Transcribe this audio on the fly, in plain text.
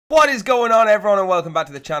What is going on, everyone, and welcome back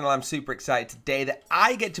to the channel. I'm super excited today that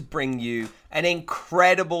I get to bring you an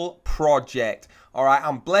incredible project. All right,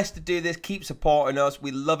 I'm blessed to do this. Keep supporting us.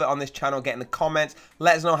 We love it on this channel. Get in the comments.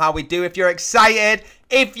 Let us know how we do. If you're excited,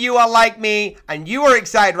 if you are like me and you are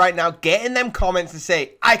excited right now, get in them comments and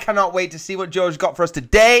say, I cannot wait to see what Joe's got for us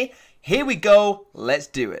today. Here we go. Let's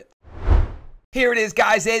do it. Here it is,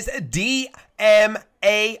 guys. It's DMARC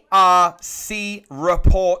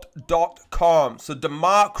Report.com. So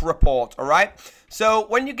DMARC Report, all right? So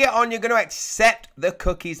when you get on, you're going to accept the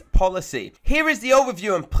cookies policy. Here is the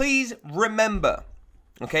overview, and please remember,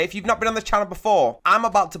 okay, if you've not been on the channel before, I'm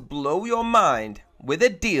about to blow your mind with a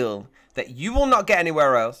deal that you will not get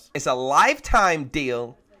anywhere else. It's a lifetime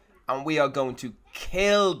deal, and we are going to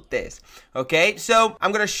kill this. Okay, so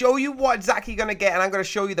I'm going to show you what exactly you're going to get, and I'm going to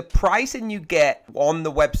show you the pricing you get on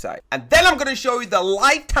the website, and then I'm going to show you the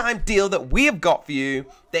lifetime deal that we have got for you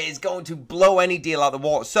that is going to blow any deal out of the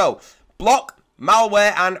water. So block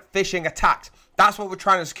malware and phishing attacks. That's what we're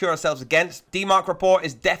trying to secure ourselves against. DMARC Report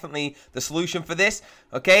is definitely the solution for this.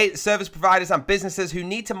 Okay, service providers and businesses who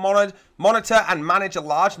need to monitor and manage a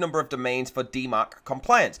large number of domains for DMARC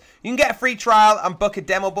compliance. You can get a free trial and book a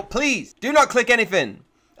demo, but please do not click anything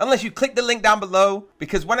unless you click the link down below,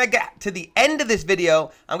 because when I get to the end of this video,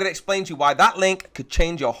 I'm going to explain to you why that link could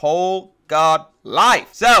change your whole god life.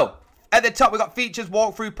 So at the top, we've got features,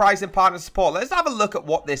 walkthrough, pricing, partner support. Let's have a look at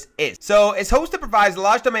what this is. So it's hosted provides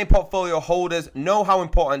large domain portfolio holders know how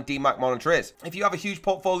important DMARC Monitor is. If you have a huge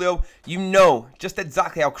portfolio, you know just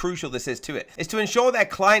exactly how crucial this is to it. It's to ensure their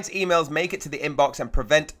clients' emails make it to the inbox and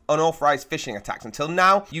prevent unauthorized phishing attacks. Until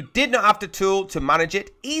now, you did not have the tool to manage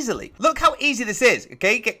it easily. Look how easy this is,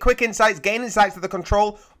 okay? Get quick insights, gain insights to the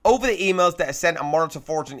control over the emails that are sent, and monitor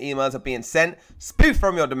fraudulent emails are being sent, spoof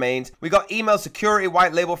from your domains. We got email security,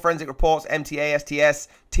 white label, forensic reports, MTA, STS,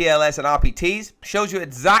 TLS, and RPTs. Shows you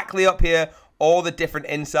exactly up here all the different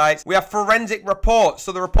insights. We have forensic reports,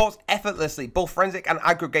 so the reports effortlessly. Both forensic and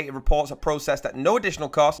aggregated reports are processed at no additional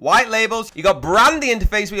cost. White labels, you got brand the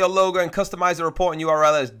interface with your logo and customize the report and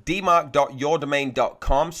URL as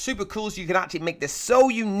dmarc.yourdomain.com. Super cool, so you can actually make this so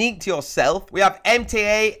unique to yourself. We have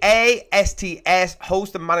MTA, STS,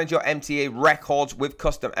 host and manage your MTA records with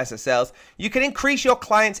custom SSLs. You can increase your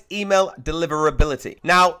client's email deliverability.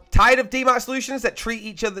 Now, tired of DMARC solutions that treat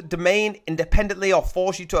each other domain independently or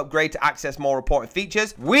force you to upgrade to access more reporting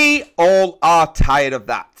features? We all are tired of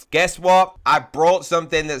that. Guess what? I brought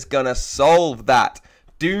something that's gonna solve that.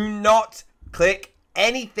 Do not click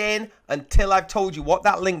anything until I've told you what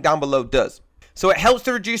that link down below does. So it helps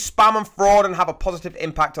to reduce spam and fraud and have a positive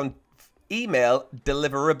impact on email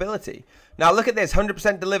deliverability. Now look at this,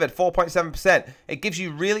 100% delivered, 4.7%. It gives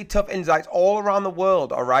you really tough insights all around the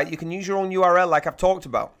world, all right? You can use your own URL like I've talked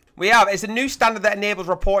about. It's a new standard that enables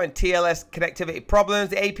reporting TLS connectivity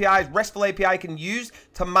problems. The APIs, RESTful API can use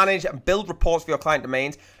to manage and build reports for your client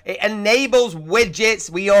domains. It enables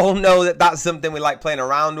widgets. We all know that that's something we like playing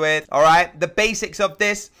around with. All right. The basics of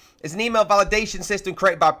this is an email validation system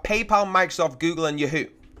created by PayPal, Microsoft, Google, and Yahoo.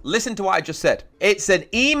 Listen to what I just said. It's an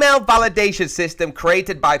email validation system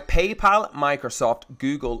created by PayPal, Microsoft,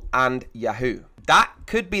 Google, and Yahoo. That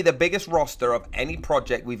could be the biggest roster of any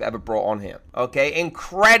project we've ever brought on here. Okay,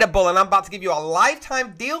 incredible. And I'm about to give you a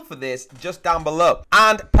lifetime deal for this just down below.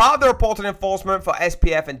 And part of the reporting enforcement for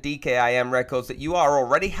SPF and DKIM records that you are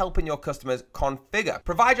already helping your customers configure.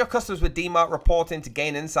 Provide your customers with DMARC reporting to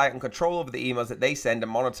gain insight and control over the emails that they send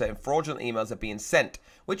and monitor if fraudulent emails are being sent,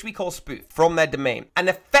 which we call spoof, from their domain. An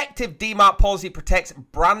effective DMARC policy protects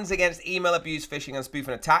brands against email abuse, phishing, and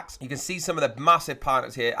spoofing attacks. You can see some of the massive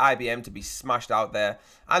partners here, IBM to be smashed out there,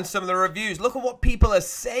 and some of the reviews. Look at what people are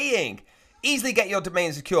saying. Easily get your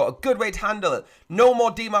domain secure. A good way to handle it. No more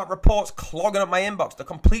DMARC reports clogging up my inbox. The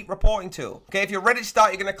complete reporting tool. Okay, if you're ready to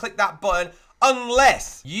start, you're going to click that button,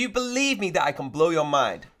 unless you believe me that I can blow your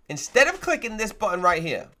mind. Instead of clicking this button right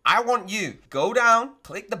here, I want you to go down,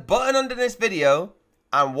 click the button under this video,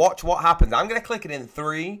 and watch what happens. I'm going to click it in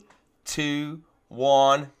 3, 2,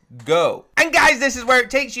 1, go. And guys, this is where it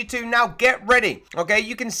takes you to. Now get ready. Okay,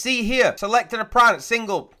 you can see here, selecting a plan,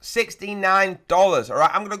 single, $69. All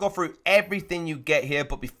right, I'm going to go through everything you get here.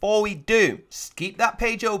 But before we do, keep that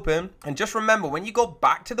page open. And just remember, when you go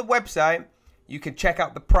back to the website, you can check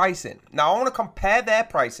out the pricing. Now, I want to compare their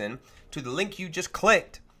pricing to the link you just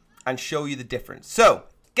clicked and show you the difference. So,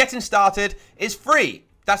 getting started is free.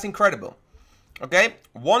 That's incredible. Okay,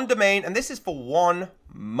 one domain, and this is for 1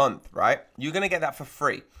 month, right? You're going to get that for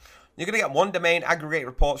free. You're going to get one domain, aggregate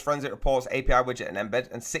reports, forensic reports, API widget, and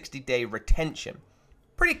embed, and 60-day retention.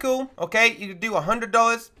 Pretty cool, okay? You can do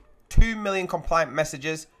 $100, 2 million compliant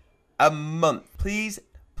messages a month. Please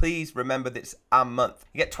Please remember this a month.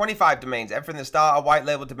 You get 25 domains, everything the starter, white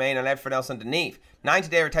label domain, and everything else underneath.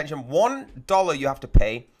 90-day retention, $1 you have to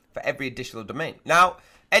pay for every additional domain. Now,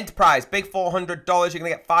 enterprise, big $400. You're going to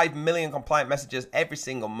get 5 million compliant messages every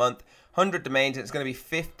single month. 100 domains, and it's going to be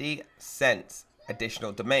 50 cents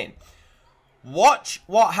additional domain. Watch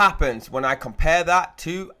what happens when I compare that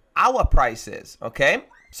to our prices, okay?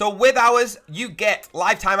 So with ours, you get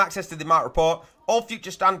lifetime access to the DMARC report, all future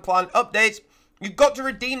stand plan updates. You've got to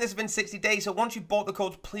redeem this within 60 days. So once you've bought the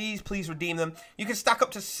codes, please redeem them. You can stack up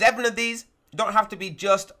to 7 of these. You don't have to be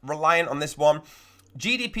just reliant on this one.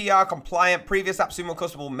 GDPR compliant. Previous AppSumo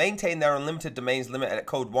customer will maintain their unlimited domains limit at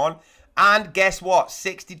code 1. And guess what?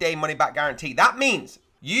 60-day money-back guarantee. That means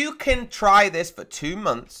you can try this for 2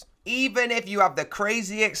 months. Even if you have the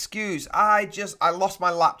crazy excuse, I lost my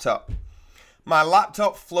laptop. My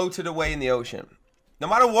laptop floated away in the ocean. No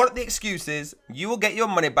matter what the excuse is, you will get your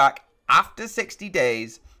money back after 60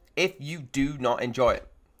 days if you do not enjoy it.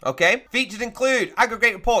 Okay? Features include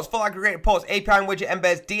aggregate reports, full aggregate reports, API and widget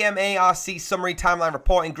embeds, DMARC summary timeline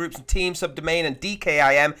reporting, groups and teams, subdomain and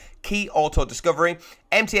DKIM, key auto discovery,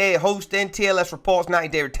 MTA hosting, TLS reports,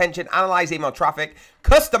 90-day retention, analyze email traffic,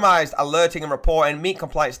 customized alerting and reporting, meet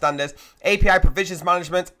compliance standards, API provisions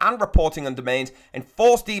management and reporting on domains,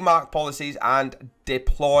 enforce DMARC policies, and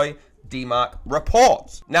deploy DMARC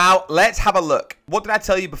reports. Now, let's have a look. What did I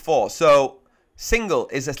tell you before? So, single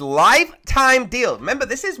is a lifetime deal. Remember,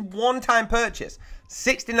 this is one-time purchase.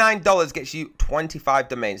 $69 gets you 25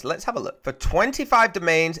 domains. Let's have a look. For 25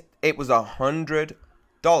 domains, it was $100.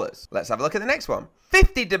 Let's have a look at the next one.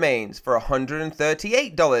 50 domains for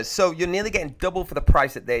 $138. So you're nearly getting double for the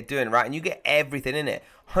price that they're doing, right? And you get everything in it.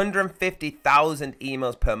 150,000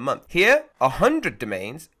 emails per month. Here, 100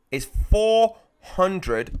 domains is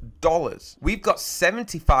 $400. We've got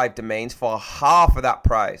 75 domains for half of that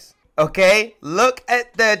price. Okay, look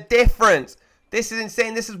at the difference. This is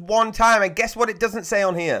insane. This is one time. And guess what it doesn't say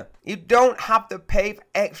on here? You don't have to pay for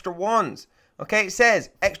extra ones. Okay, it says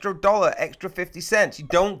extra $1, extra 50 cents. You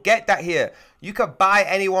don't get that here. You can buy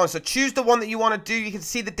any one. So choose the one that you want to do. You can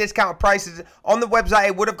see the discounted prices on the website.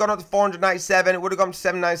 It would have gone up to $497. It would have gone to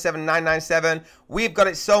 $797, $997. We've got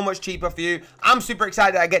it so much cheaper for you. I'm super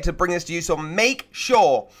excited I get to bring this to you. So make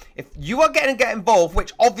sure if you are getting to get involved,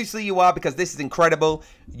 which obviously you are because this is incredible,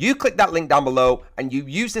 you click that link down below and you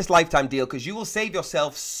use this lifetime deal because you will save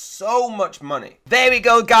yourself so much money. There we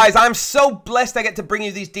go, guys. I'm so blessed I get to bring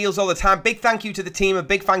you these deals all the time. Big thank you to the team. A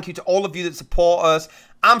big thank you to all of you that support us.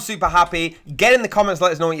 I'm super happy. Get in the comments,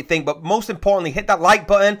 let us know what you think. But most importantly, hit that like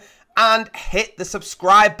button and hit the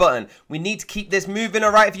subscribe button. We need to keep this moving,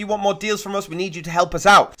 all right? If you want more deals from us, we need you to help us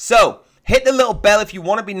out. So hit the little bell if you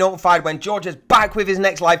want to be notified when George is back with his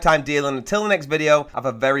next lifetime deal. And until the next video, have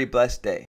a very blessed day.